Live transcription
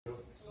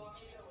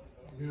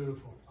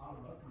Beautiful.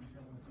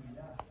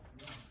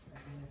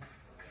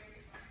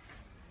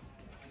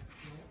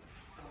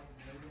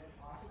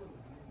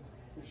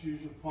 Just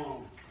use your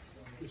palm.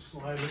 Just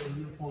slide it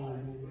in your palm a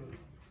little bit.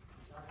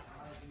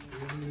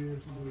 Whatever you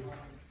have to do.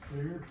 So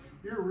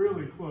you're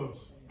really close.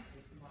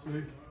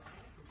 See?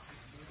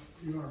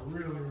 You are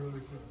really, really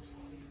close.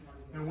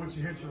 And once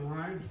you hit your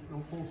line,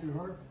 don't pull too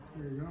hard.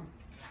 There you go.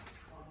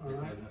 All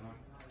right.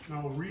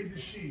 Now read the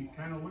sheet.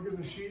 Kind of look at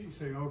the sheet and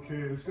say, okay,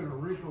 it's going to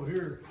wrinkle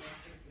here.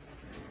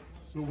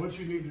 So what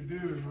you need to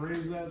do is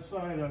raise that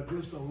side up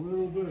just a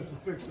little bit to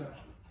fix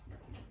that.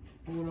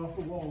 Pull it off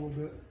the wall a little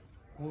bit.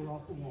 Pull it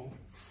off the wall.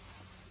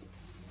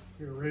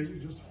 Here, raise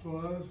it just a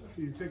fuzz.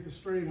 So you take the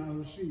strain out of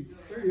the sheet.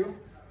 There you go.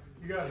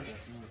 You got it.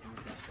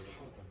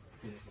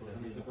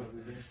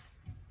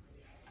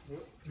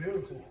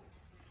 Beautiful.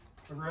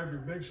 Now grab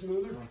your big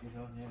smoother.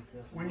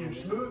 When you're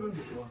smoothing,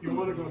 you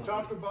want to go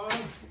top to bottom,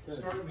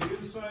 start with the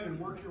inside and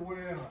work your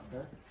way out.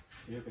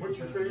 Put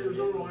your fingers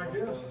on it like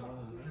this,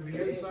 to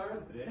the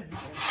inside.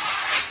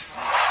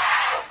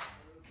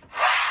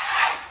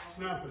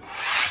 Snap it.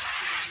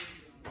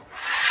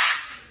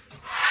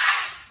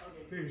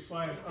 Okay,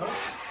 slide it up.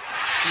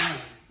 Down.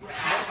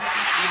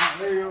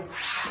 There you go.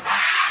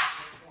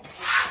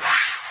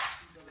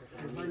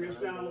 Bring this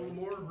down a little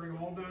more, bring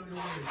them all down to your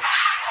waist.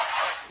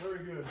 Very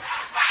good.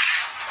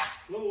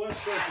 A little less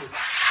pressure.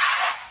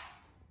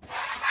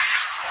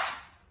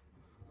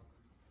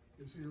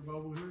 You see your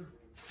bubble here?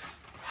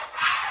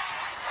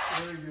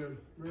 Very good,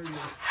 very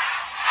good.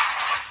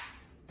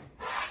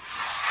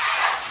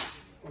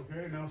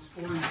 Okay, now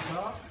score your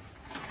top.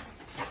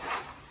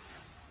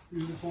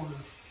 Use the corner.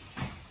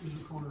 Use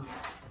the corner.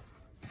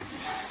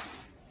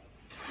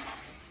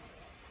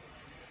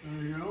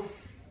 There you go.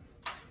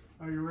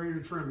 Now you're ready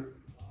to trim it.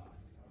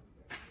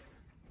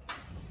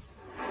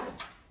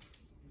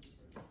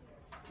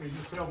 Okay,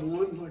 just have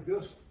one like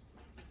this.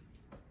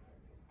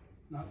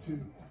 Not two.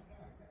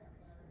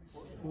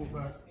 Pull it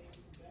back.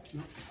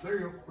 No, there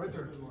you go, right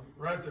there,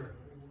 right there.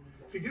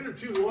 If you get it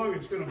too long,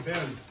 it's going to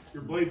bend,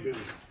 your blade bend,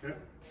 okay?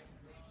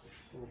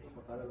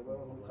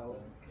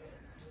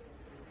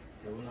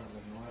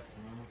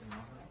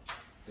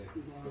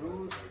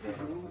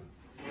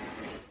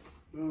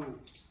 Boom.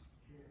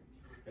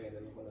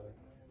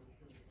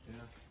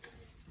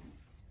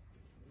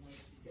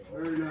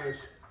 Very nice.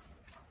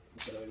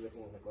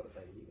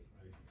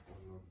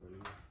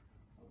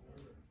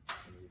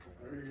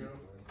 There you go.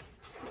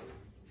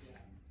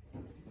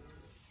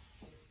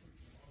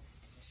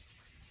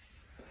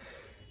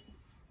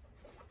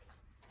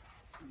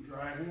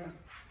 Dry hand.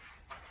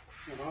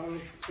 Now,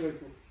 okay.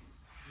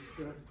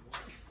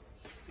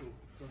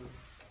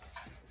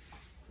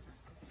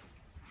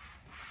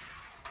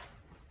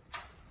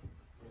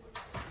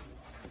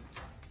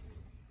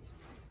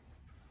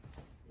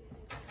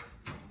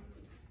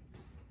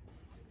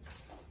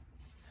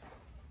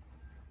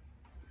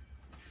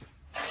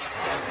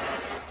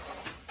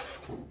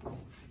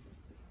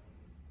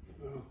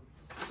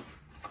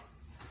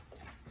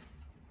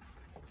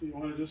 You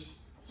want to just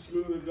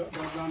smooth it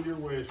down to your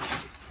waist.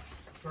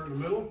 Start in the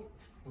middle,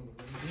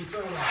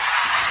 inside out.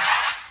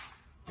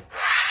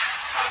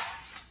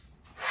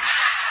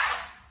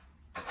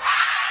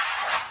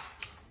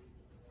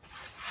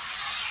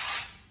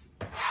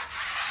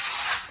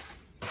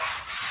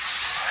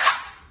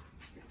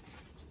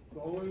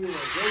 All the way away.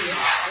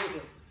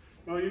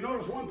 Now you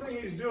notice one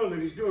thing he's doing that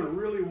he's doing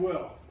really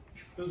well.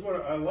 This is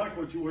what I like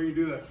way you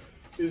do that,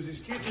 is he's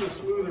keeping the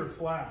smoother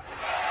flat.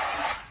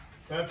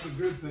 That's a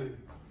good thing.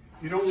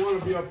 You don't want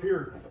to be up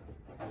here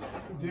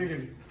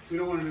digging. You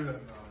don't want to do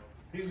that.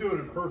 He's doing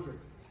it perfect.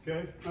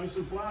 Okay? Nice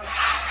and flat.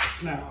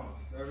 Snap.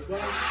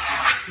 Flat.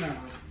 Snap.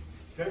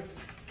 Okay?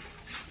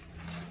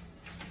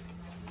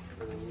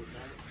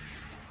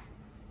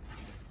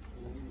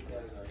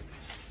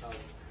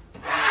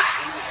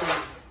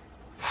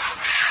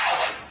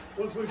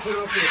 Once we put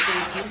up the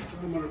first piece,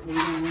 we're going to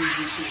lose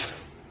this.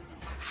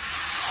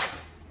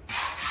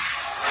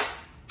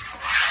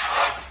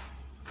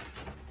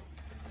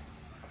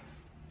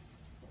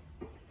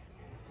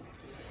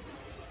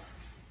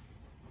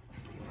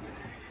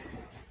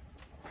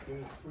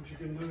 What you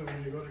can do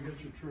when you go to get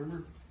your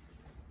trimmer,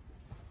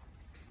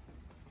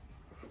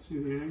 see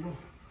the angle?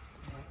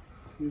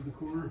 Use the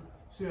corner.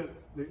 See it?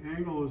 The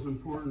angle is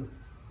important.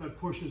 That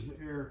pushes the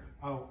air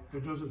out.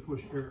 It doesn't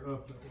push air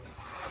up that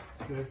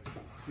way. Okay?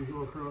 You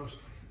go across,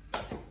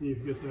 and you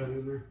get that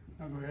in there.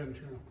 Now go ahead and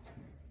trim.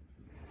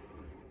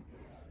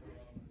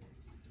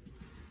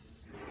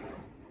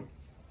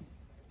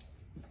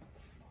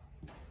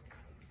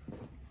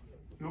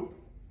 Nope.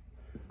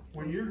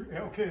 When you're,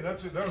 okay,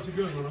 that was a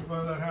good one. I'm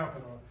glad that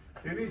happened.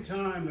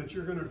 Anytime that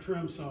you're going to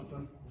trim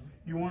something,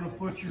 you want to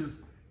put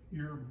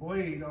your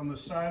blade on the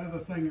side of the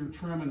thing you're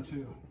trimming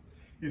to.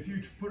 If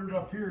you put it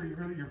up here,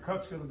 your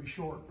cut's going to be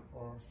short.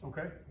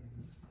 Okay?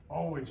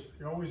 Always.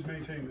 You always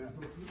maintain that.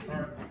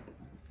 All right.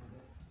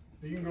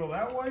 You can go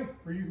that way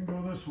or you can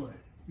go this way.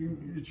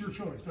 It's your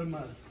choice. Doesn't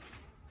matter.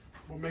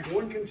 We'll make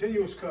one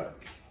continuous cut.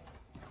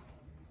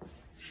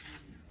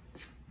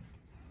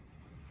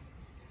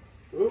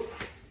 Oop,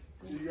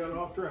 so you got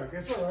off track.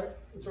 It's all right.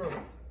 It's all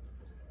right.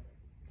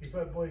 Keep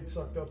that blade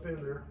sucked up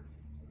in there.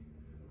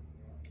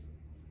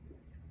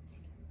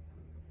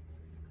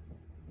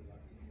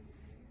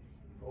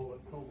 Hold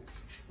it, hold it.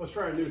 Let's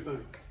try a new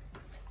thing.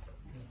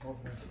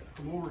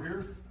 Come over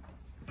here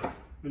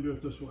and do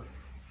it this way.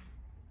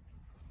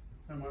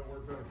 That might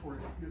work better for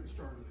you. Get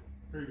started.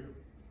 There you go.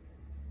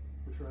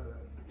 We'll try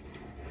that.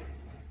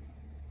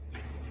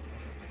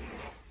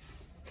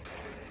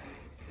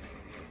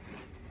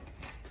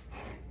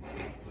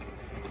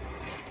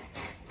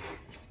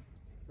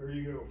 There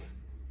you go.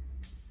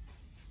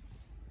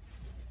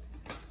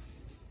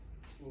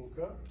 Little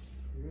cut.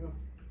 There you go.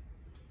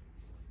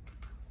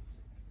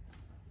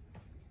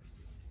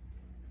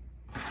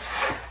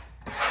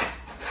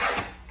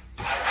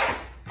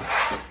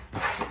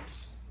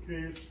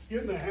 Okay,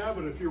 get in the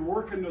habit, if you're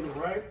working to the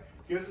right,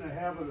 get in the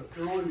habit of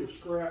throwing your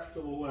scrap to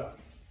the left.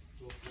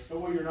 That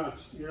way you're not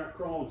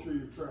crawling through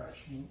your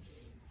trash.